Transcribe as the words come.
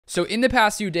So in the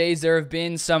past few days, there have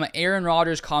been some Aaron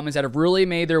Rodgers comments that have really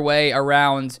made their way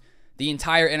around the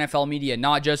entire NFL media,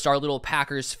 not just our little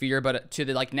Packers sphere, but to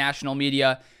the national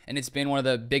media. And it's been one of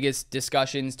the biggest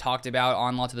discussions talked about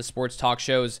on lots of the sports talk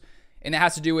shows. And it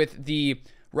has to do with the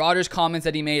Rodgers comments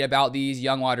that he made about these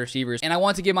young wide receivers. And I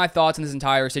want to give my thoughts on this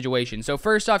entire situation. So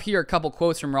first off, here are a couple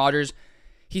quotes from Rodgers.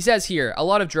 He says here, a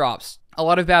lot of drops, a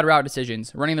lot of bad route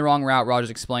decisions, running the wrong route, Rodgers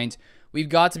explained. We've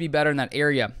got to be better in that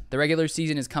area. The regular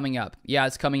season is coming up. Yeah,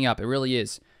 it's coming up. It really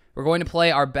is. We're going to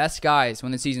play our best guys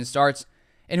when the season starts.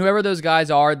 And whoever those guys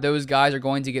are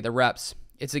going to get the reps.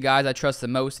 It's the guys I trust the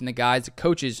most and the guys the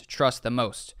coaches trust the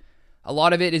most. A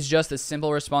lot of it is just the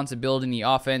simple responsibility in the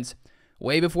offense,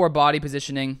 way before body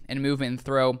positioning and movement and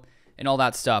throw and all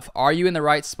that stuff. Are you in the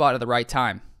right spot at the right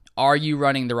time? Are you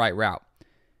running the right route?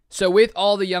 So with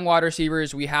all the young wide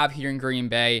receivers we have here in Green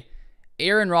Bay,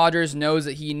 Aaron Rodgers knows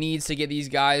that he needs to get these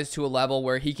guys to a level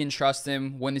where he can trust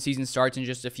them when the season starts in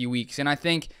just a few weeks. And I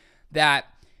think that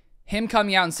him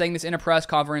coming out and saying this in a press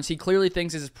conference, he clearly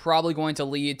thinks this is probably going to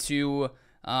lead to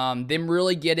them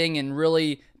really getting and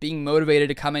really being motivated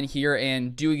to come in here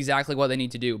and do exactly what they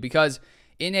need to do. Because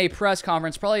in a press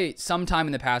conference, probably sometime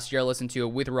in the past year I listened to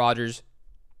it with Rodgers,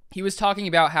 he was talking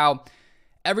about how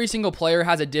every single player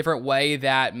has a different way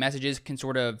that messages can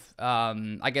sort of,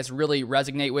 really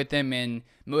resonate with them and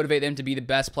motivate them to be the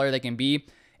best player they can be.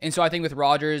 And so I think with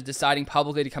Rodgers deciding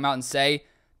publicly to come out and say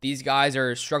these guys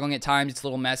are struggling at times, it's a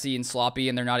little messy and sloppy,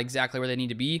 and they're not exactly where they need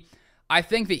to be, I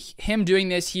think that him doing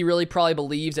this, he really probably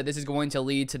believes that this is going to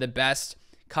lead to the best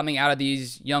coming out of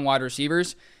these young wide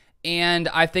receivers. And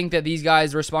I think that these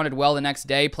guys responded well the next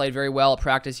day, played very well at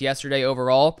practice yesterday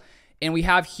overall. And we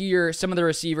have here some of the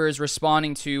receivers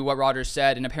responding to what Rodgers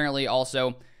said. And apparently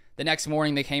also the next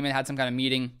morning they came and had some kind of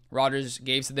meeting. Rodgers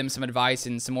gave them some advice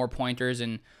and some more pointers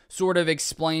and sort of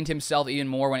explained himself even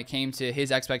more when it came to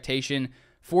his expectation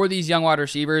for these young wide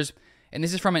receivers. And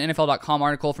this is from an NFL.com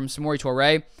article from Samori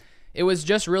Toure. It was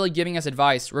just really giving us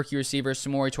advice, rookie receiver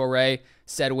Samori Toure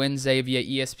said Wednesday via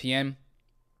ESPN.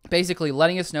 Basically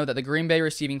letting us know that the Green Bay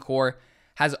receiving corps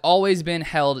has always been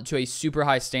held to a super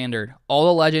high standard. All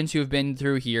the legends who have been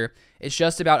through here, it's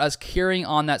just about us carrying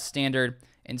on that standard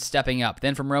and stepping up.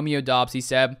 Then from Romeo Doubs, he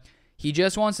said, he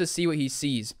just wants to see what he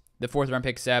sees, the fourth-round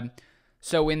pick said.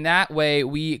 So in that way,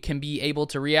 we can be able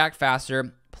to react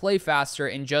faster, play faster,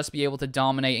 and just be able to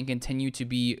dominate and continue to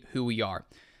be who we are.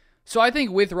 So I think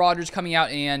with Rodgers coming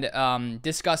out and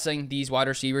discussing these wide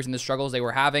receivers and the struggles they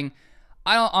were having,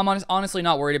 I'm honestly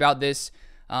not worried about this.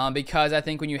 Because I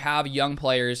think when you have young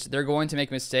players, they're going to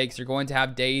make mistakes. They're going to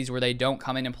have days where they don't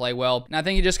come in and play well. And I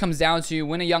think it just comes down to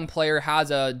when a young player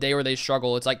has a day where they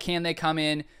struggle, it's like, can they come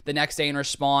in the next day and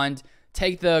respond,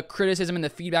 take the criticism and the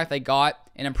feedback they got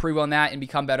and improve on that and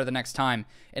become better the next time?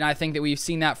 And I think that we've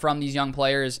seen that from these young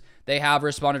players. They have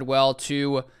responded well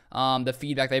to the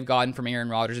feedback they've gotten from Aaron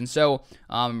Rodgers. And so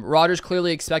Rodgers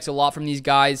clearly expects a lot from these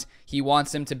guys. He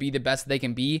wants them to be the best that they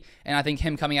can be. And I think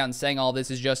him coming out and saying all this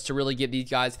is just to really get these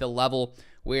guys to the level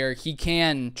where he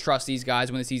can trust these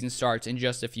guys when the season starts in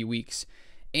just a few weeks.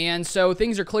 And so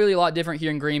things are clearly a lot different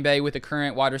here in Green Bay with the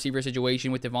current wide receiver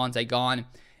situation with Devontae gone.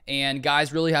 And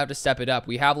guys really have to step it up.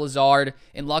 We have Lazard,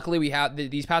 and luckily we have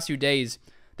these past few days,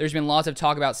 there's been lots of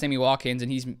talk about Sammy Watkins,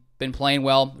 and he's been playing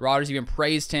well. Rodgers even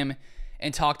praised him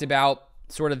and talked about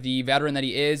sort of the veteran that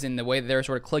he is and the way that they're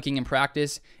sort of clicking in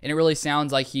practice. And it really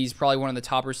sounds like he's probably one of the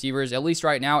top receivers, at least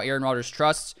right now, Aaron Rodgers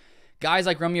trusts. Guys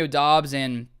like Romeo Doubs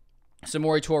and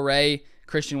Samori Toure,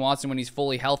 Christian Watson, when he's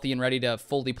fully healthy and ready to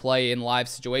fully play in live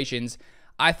situations,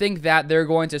 I think that they're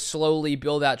going to slowly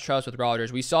build that trust with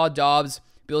Rodgers. We saw Doubs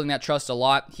building that trust a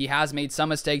lot. He has made some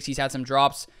mistakes. He's had some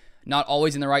drops, not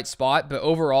always in the right spot. But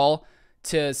overall,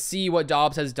 to see what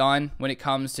Doubs has done when it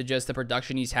comes to just the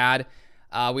production he's had,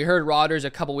 we heard Rodgers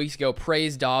a couple weeks ago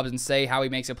praise Doubs and say how he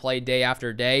makes a play day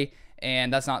after day,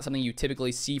 and that's not something you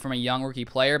typically see from a young rookie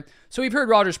player. So we've heard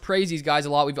Rodgers praise these guys a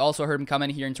lot. We've also heard him come in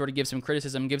here and sort of give some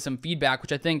criticism, give some feedback,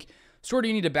 which I think sort of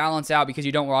you need to balance out because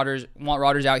you don't want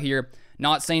Rodgers out here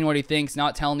not saying what he thinks,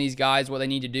 not telling these guys what they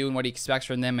need to do and what he expects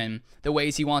from them and the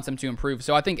ways he wants them to improve.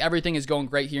 So I think everything is going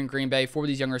great here in Green Bay for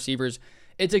these young receivers.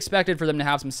 It's expected for them to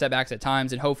have some setbacks at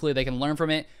times, and hopefully they can learn from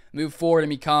it, move forward, and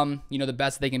become, the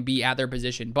best they can be at their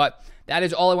position. But that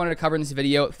is all I wanted to cover in this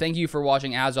video. Thank you for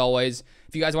watching, as always.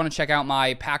 If you guys want to check out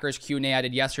my Packers Q&A I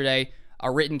did yesterday, a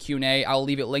written Q&A, I'll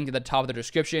leave it linked at the top of the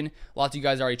description. Lots of you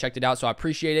guys already checked it out, so I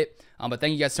appreciate it. But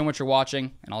thank you guys so much for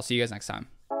watching, and I'll see you guys next time.